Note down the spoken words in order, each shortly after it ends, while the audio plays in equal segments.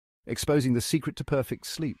exposing the secret to perfect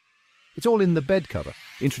sleep. It's all in the bed cover.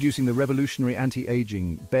 Introducing the revolutionary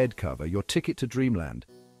anti-aging bed cover, your ticket to dreamland.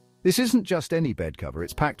 This isn't just any bed cover,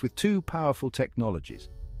 it's packed with two powerful technologies.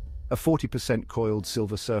 A 40% coiled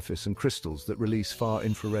silver surface and crystals that release far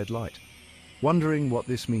infrared light. Wondering what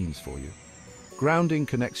this means for you? Grounding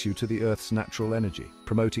connects you to the Earth's natural energy,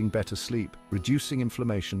 promoting better sleep, reducing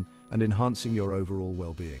inflammation, and enhancing your overall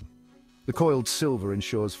well-being. The coiled silver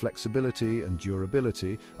ensures flexibility and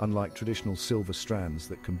durability, unlike traditional silver strands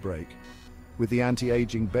that can break. With the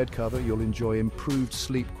anti-aging bed cover, you'll enjoy improved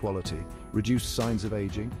sleep quality, reduced signs of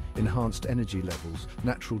aging, enhanced energy levels,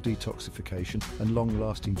 natural detoxification, and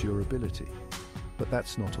long-lasting durability. But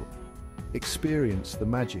that's not all. Experience the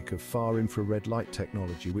magic of far infrared light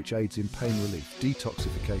technology, which aids in pain relief,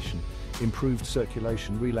 detoxification, improved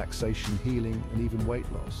circulation, relaxation, healing, and even weight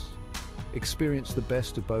loss. Experience the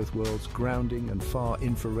best of both worlds, grounding and far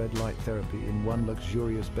infrared light therapy in one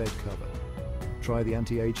luxurious bed cover. Try the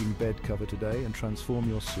anti-aging bed cover today and transform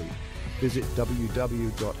your sleep. Visit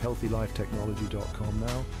www.healthylifetechnology.com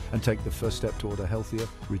now and take the first step toward a healthier,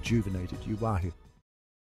 rejuvenated you.